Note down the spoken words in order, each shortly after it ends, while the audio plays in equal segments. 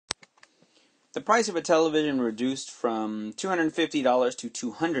the price of a television reduced from $250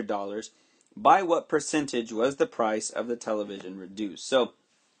 to $200. By what percentage was the price of the television reduced? So,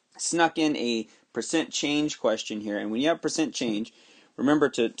 snuck in a percent change question here. And when you have percent change, remember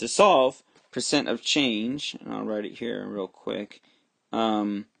to solve percent of change, and I'll write it here real quick.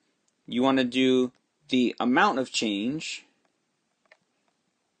 You want to do the amount of change,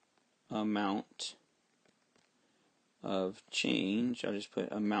 I'll just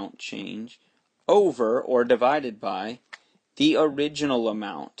put amount change, over or divided by the original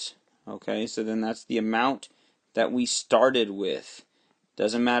amount. Okay, so then that's the amount that we started with.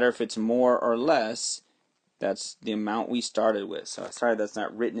 Doesn't matter if it's more or less, that's the amount we started with. So sorry that's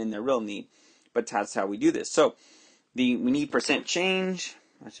not written in there real neat, but that's how we do this. So we need percent change.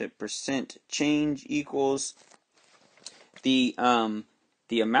 I said percent change equals the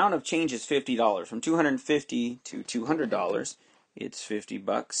amount of change is $50. From $250 to $200, it's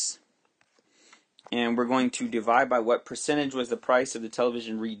 $50. And we're going to divide by what percentage was the price of the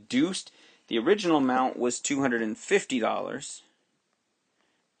television reduced. The original amount was $250.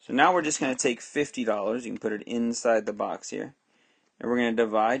 So now we're just going to take $50. You can put it inside the box here. And we're going to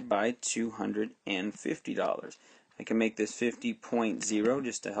divide by $250. I can make this 50.0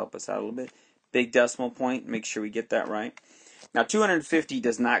 just to help us out a little bit. Big decimal point, make sure we get that right. Now 250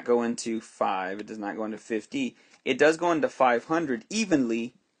 does not go into 5, it does not go into 50. It does go into 500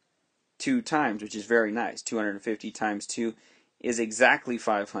 evenly 2 times, which is very nice. 250 times 2 is exactly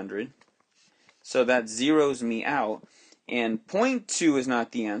 500. So that zeroes me out. And 0.2 is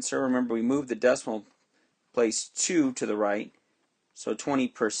not the answer. Remember, we moved the decimal place 2 to the right. So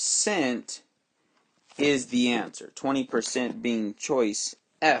 20% is the answer. 20% being choice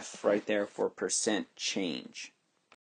F right there for percent change.